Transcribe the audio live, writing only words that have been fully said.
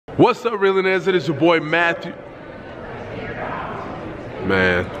What's up, Realiners? It is your boy Matthew.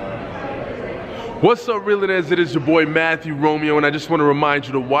 Man. What's up, Realiners? It is your boy Matthew Romeo, and I just want to remind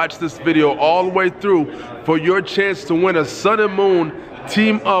you to watch this video all the way through for your chance to win a Sun and Moon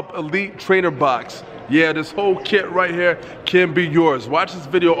Team Up Elite Trainer Box. Yeah, this whole kit right here can be yours. Watch this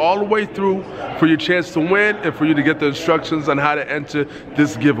video all the way through for your chance to win and for you to get the instructions on how to enter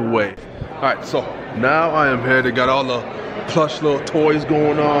this giveaway. All right, so now I am here. They got all the plush little toys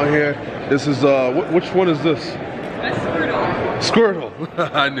going on here. This is, which one is this? That's Squirtle.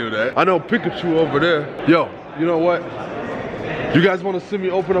 Squirtle. I knew that. I know Pikachu over there. Yo, you know what? You guys want to see me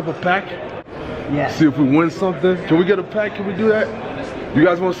open up a pack? Yeah. See if we win something? Can we get a pack? Can we do that? You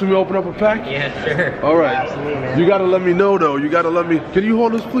guys want to see me open up a pack? Yeah, sure. All right. Absolutely, man. You got to let me know, though. You got to let me. Can you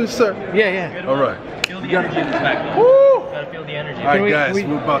hold this, please, sir? Yeah. All right. Feel the energy in the pack. Woo! Gotta feel the energy. All right, guys,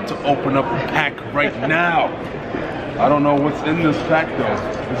 we're about to open up a pack right now. I don't know what's in this pack, though.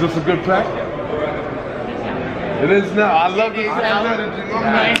 Is this a good pack? It is now. I love this energy.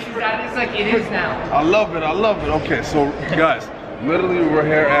 It is now. I love it. I love it. Okay, so guys, literally we're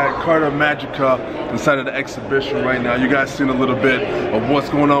here at Carta Magica inside of the exhibition right now. You guys seen a little bit of what's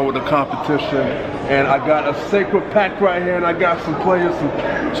going on with the competition, and I got a sacred pack right here, and I got some players,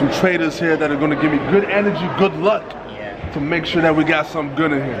 some traders here that are going to give me good energy, good luck. To make sure that we got something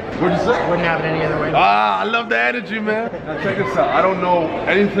good in here. What'd you say? Wouldn't have it any other way. Ah, I love the energy, man. Now check this out. I don't know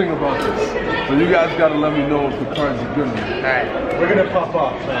anything about this. So you guys gotta let me know if the cards are good in here. Alright. We're gonna pop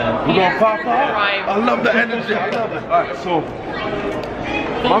off, man. We're gonna pop off? I love the energy. I love it. Alright, so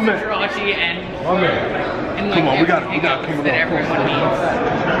my man. And Come on, we gotta come that everyone needs.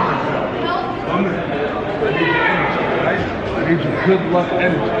 My man. I need you good luck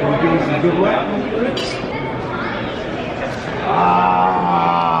energy. Can you give me some good luck?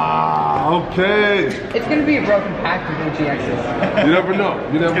 Ah, okay. It's gonna be a broken pack with no GXs. You never know.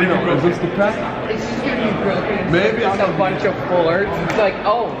 You never know. Is this the pack? It's just gonna be broken. Maybe it's a bunch of fullers. It's like,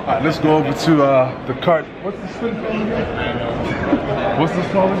 oh. Alright, let's go over to the cart. What's this thing called again? What's this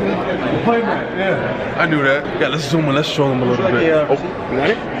called again? The playmat. Yeah. I knew that. Yeah, let's zoom in. Let's show them a little bit. You got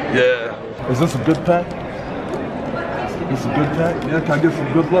it? Yeah. Is this a good pack? This is a good pack? Yeah, can I get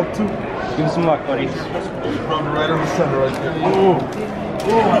some good luck too? Give us some luck, buddy. Probably right on the center right there. Oh,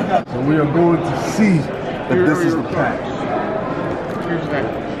 I got you. So we are going to see if this is the pack. Here's that.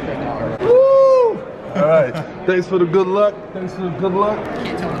 Woo! Alright, thanks for the good luck. Thanks for the good luck.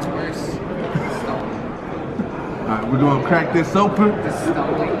 Can't tell what's worse. Alright, we're going to crack this open. This is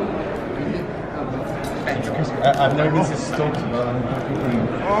stumbling. I've never been so stoked.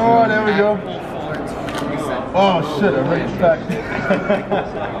 Oh, there we go. Oh shit, I read the pack.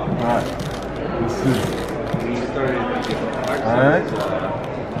 Alright, let's see. Alright.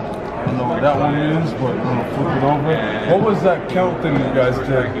 I don't know what that one is, but I'm gonna flip it over. What was that count thing you guys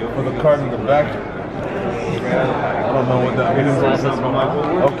did for the card in the back? I don't know what that means.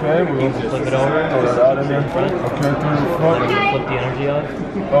 Okay, we're going to flip it over. Throw that out in there. Okay, through the front. Flip the energy off.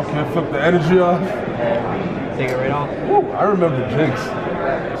 Okay, flip the energy off. And take it right off. Woo, I remember Jinx.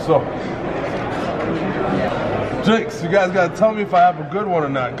 So, Jinx, you guys gotta tell me if I have a good one or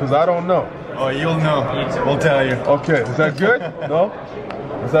not, because I don't know. Oh, you'll know. We'll tell you. Okay, is that good? No?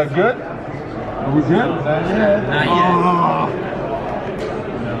 Is that good? Are we good? Not yet. Oh.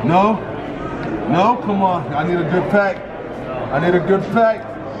 No? No? Come on. I need a good pack. I need a good pack.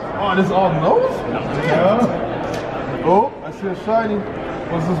 Oh, this all nose? Yeah. Oh, I see a shiny.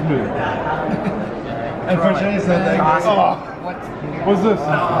 What's this mean? Unfortunately, it's not that good. Oh. What's this?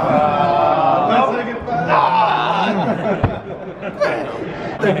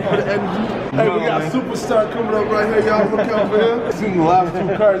 Thank you for the energy. Hey, we got a superstar coming up right here. Y'all look out for him. Seen the last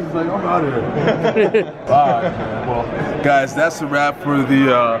two cards. He's like, I'm out of here. Alright, well, guys, that's a wrap for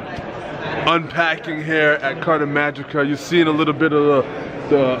the unpacking here at Carta Magica. You've seen a little bit of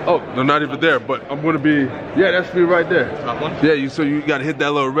oh, they're not even there, but I'm gonna be, yeah, that's me right there. Top one? Yeah, so you gotta hit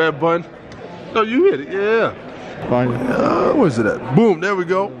that little red button. No, you hit it, yeah. Fine. Where's it at? Boom, there we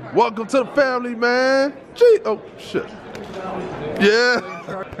go. Welcome to the family, man. Gee, oh, shit. Yeah.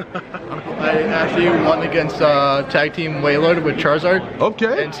 I actually won against tag team Wailord with Charizard. Okay.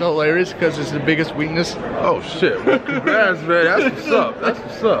 And it's so hilarious because it's the biggest weakness. Oh shit. Well, congrats, man. That's what's up. That's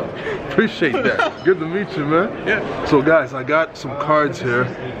what's up. Appreciate that. Good to meet you, man. Yeah. So guys, I got some cards here.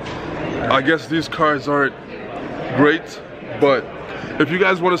 I guess these cards aren't great, but if you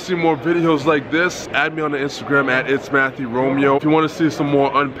guys want to see more videos like this, add me on the Instagram at It's Matthew Romeo. If you want to see some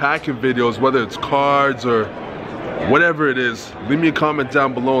more unpacking videos, whether it's cards or whatever it is, leave me a comment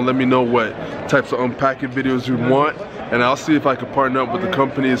down below and let me know what types of unpacking videos you want, and I'll see if I can partner up with the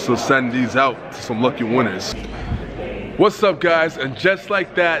companies to send these out to some lucky winners. What's up, guys? And just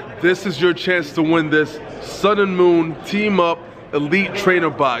like that, this is your chance to win this Sun and Moon Team Up Elite Trainer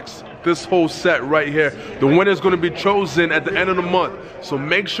Box. This whole set right here. The winner is going to be chosen at the end of the month. So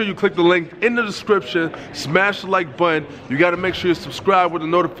make sure you click the link in the description, smash the like button. You got to make sure you subscribe with the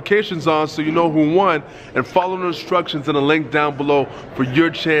notifications on so you know who won, and follow the instructions in the link down below for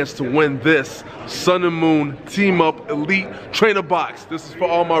your chance to win this Sun and Moon Team Up Elite Trainer Box. This is for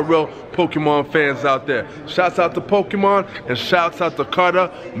all my real Pokemon fans out there. Shouts out to Pokemon and shouts out to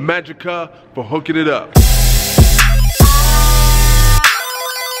Carter Magica for hooking it up.